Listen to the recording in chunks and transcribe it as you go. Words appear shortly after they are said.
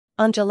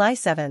On July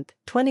 7,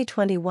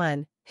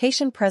 2021,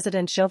 Haitian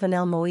President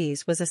Jovenel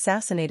Moïse was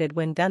assassinated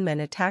when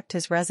gunmen attacked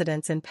his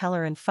residence in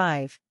Pelerin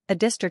 5, a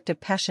district of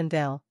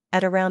Pétionville,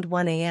 at around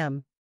 1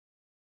 a.m.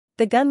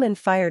 The gunmen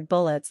fired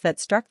bullets that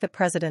struck the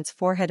president's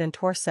forehead and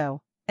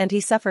torso, and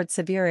he suffered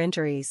severe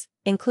injuries,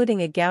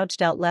 including a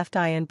gouged-out left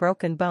eye and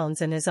broken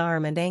bones in his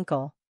arm and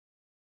ankle.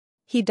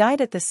 He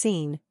died at the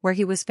scene, where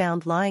he was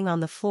found lying on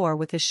the floor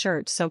with his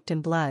shirt soaked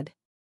in blood.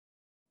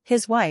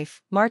 His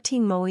wife,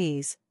 Martine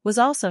Moïse, was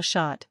also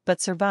shot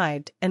but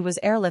survived and was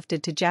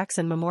airlifted to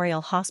Jackson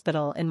Memorial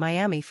Hospital in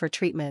Miami for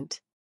treatment.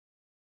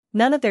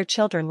 None of their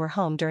children were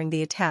home during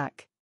the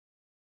attack.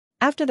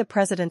 After the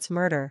president's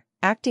murder,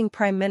 acting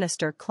Prime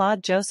Minister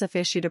Claude Joseph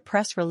issued a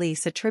press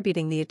release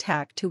attributing the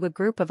attack to a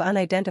group of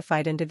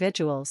unidentified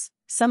individuals,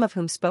 some of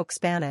whom spoke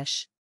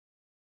Spanish.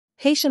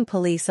 Haitian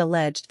police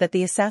alleged that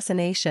the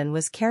assassination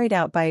was carried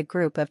out by a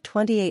group of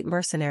 28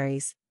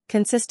 mercenaries,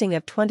 consisting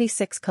of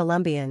 26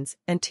 Colombians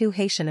and 2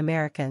 Haitian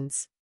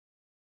Americans.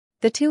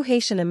 The 2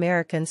 Haitian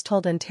Americans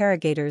told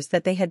interrogators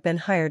that they had been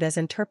hired as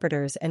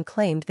interpreters and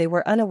claimed they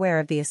were unaware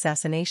of the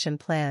assassination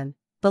plan,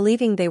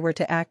 believing they were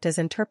to act as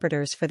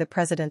interpreters for the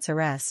president's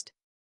arrest.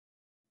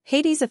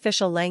 Haiti's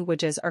official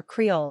languages are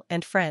Creole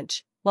and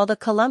French, while the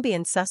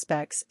Colombian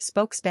suspects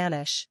spoke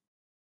Spanish.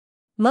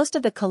 Most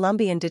of the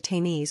Colombian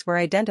detainees were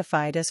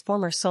identified as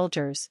former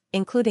soldiers,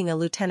 including a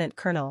lieutenant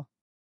colonel.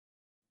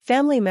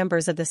 Family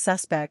members of the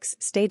suspects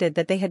stated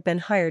that they had been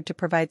hired to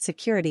provide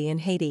security in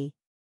Haiti.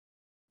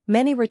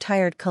 Many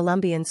retired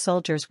Colombian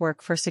soldiers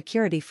work for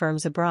security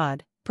firms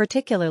abroad,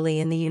 particularly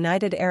in the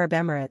United Arab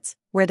Emirates,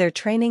 where their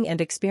training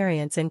and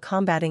experience in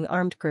combating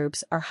armed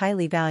groups are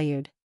highly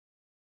valued.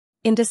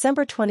 In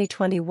December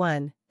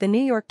 2021, the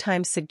New York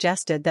Times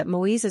suggested that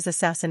Moïse's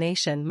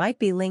assassination might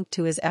be linked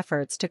to his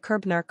efforts to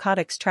curb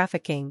narcotics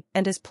trafficking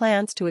and his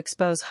plans to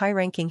expose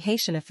high-ranking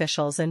Haitian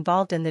officials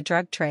involved in the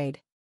drug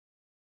trade.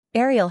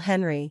 Ariel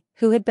Henry,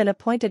 who had been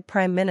appointed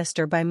prime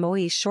minister by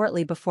Moïse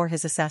shortly before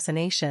his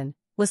assassination,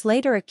 was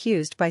later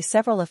accused by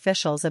several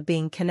officials of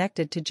being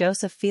connected to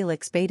Joseph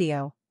Félix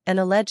Badio, an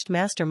alleged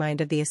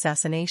mastermind of the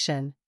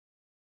assassination.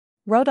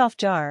 Rodolphe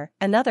Jarre,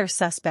 another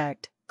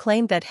suspect,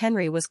 claimed that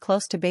Henry was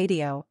close to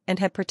Badio and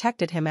had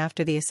protected him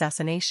after the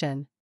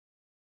assassination.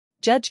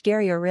 Judge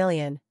Gary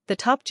Aurelian, the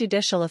top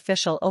judicial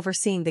official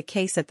overseeing the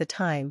case at the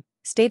time,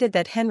 stated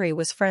that Henry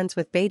was friends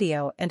with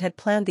Badio and had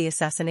planned the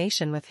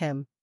assassination with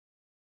him.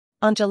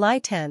 On July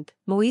 10,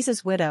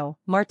 Moïse's widow,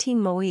 Martine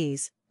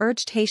Moïse,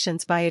 urged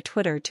Haitians via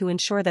Twitter to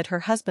ensure that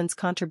her husband's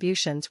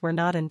contributions were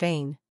not in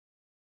vain.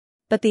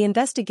 But the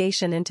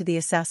investigation into the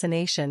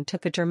assassination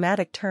took a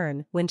dramatic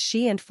turn when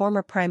she and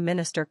former Prime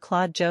Minister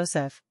Claude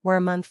Joseph were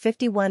among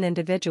 51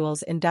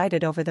 individuals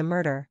indicted over the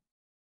murder.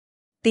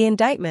 The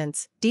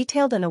indictments,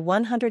 detailed in a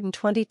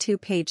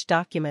 122-page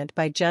document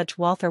by Judge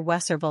Walter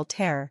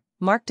Wesser-Voltaire,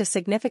 marked a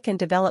significant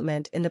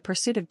development in the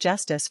pursuit of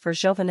justice for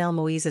Jovenel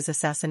Moïse's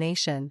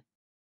assassination.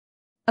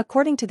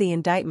 According to the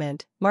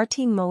indictment,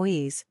 Martine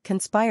Moïse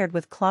conspired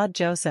with Claude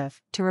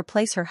Joseph to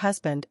replace her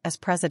husband as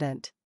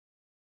president.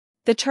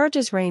 The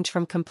charges range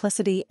from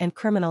complicity and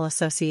criminal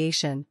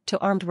association to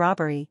armed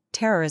robbery,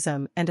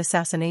 terrorism, and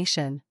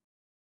assassination.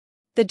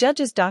 The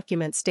judge's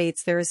document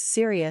states there is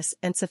serious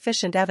and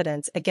sufficient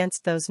evidence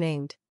against those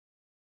named.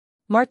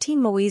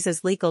 Martine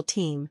Moïse's legal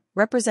team,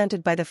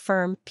 represented by the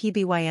firm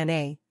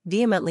PBYNA,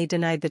 vehemently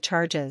denied the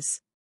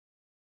charges.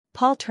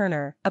 Paul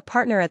Turner, a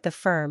partner at the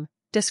firm,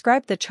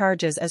 described the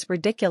charges as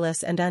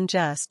ridiculous and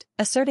unjust,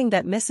 asserting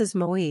that Mrs.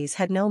 Moïse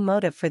had no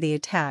motive for the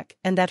attack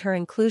and that her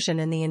inclusion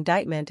in the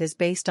indictment is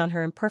based on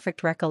her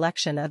imperfect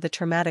recollection of the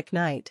traumatic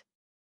night.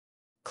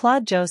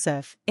 Claude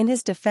Joseph, in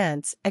his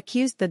defense,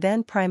 accused the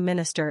then Prime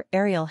Minister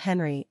Ariel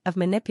Henry of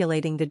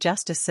manipulating the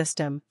justice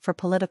system for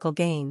political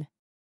gain.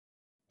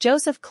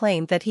 Joseph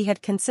claimed that he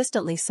had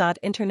consistently sought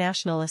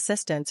international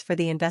assistance for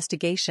the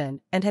investigation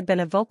and had been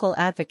a vocal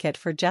advocate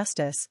for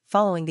justice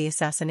following the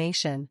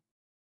assassination.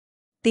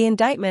 The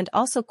indictment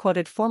also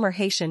quoted former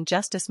Haitian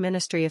Justice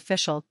Ministry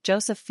official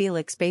Joseph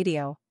Félix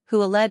Badio,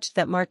 who alleged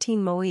that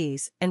Martine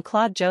Moïse and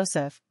Claude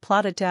Joseph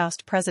plotted to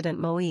oust President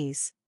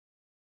Moïse.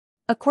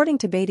 According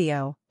to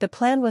Badio, the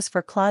plan was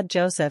for Claude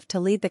Joseph to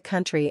lead the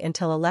country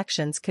until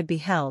elections could be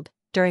held,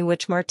 during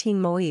which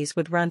Martine Moïse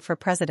would run for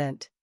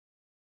president.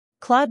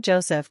 Claude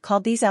Joseph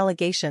called these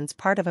allegations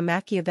part of a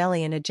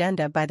Machiavellian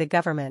agenda by the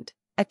government,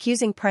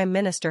 accusing Prime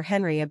Minister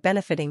Henry of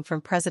benefiting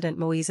from President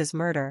Moïse's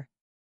murder.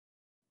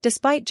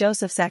 Despite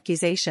Joseph's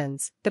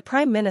accusations, the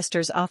Prime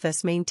Minister's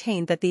office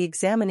maintained that the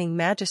examining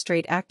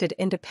magistrate acted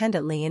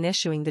independently in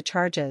issuing the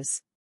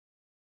charges.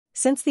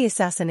 Since the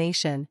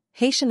assassination,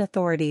 Haitian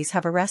authorities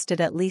have arrested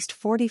at least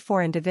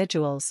 44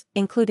 individuals,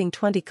 including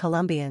 20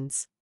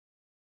 Colombians.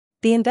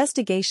 The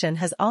investigation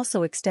has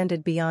also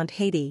extended beyond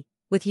Haiti,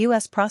 with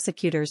U.S.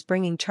 prosecutors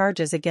bringing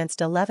charges against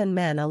 11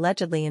 men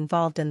allegedly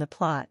involved in the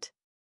plot.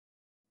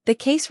 The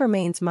case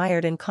remains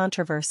mired in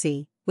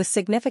controversy, with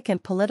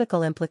significant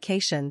political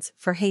implications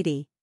for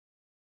Haiti.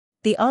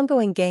 The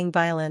ongoing gang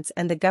violence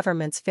and the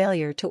government's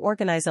failure to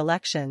organize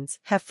elections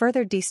have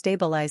further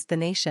destabilized the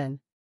nation.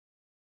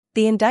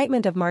 The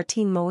indictment of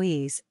Martin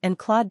Moïse and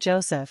Claude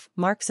Joseph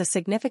marks a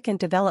significant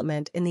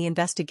development in the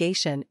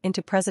investigation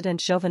into President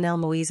Jovenel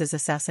Moïse's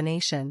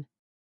assassination.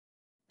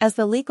 As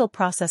the legal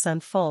process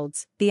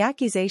unfolds, the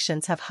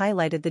accusations have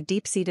highlighted the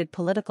deep-seated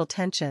political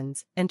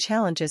tensions and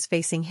challenges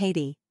facing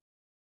Haiti.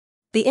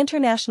 The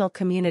international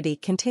community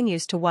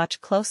continues to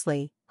watch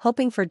closely,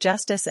 hoping for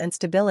justice and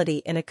stability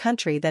in a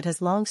country that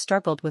has long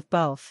struggled with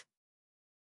both.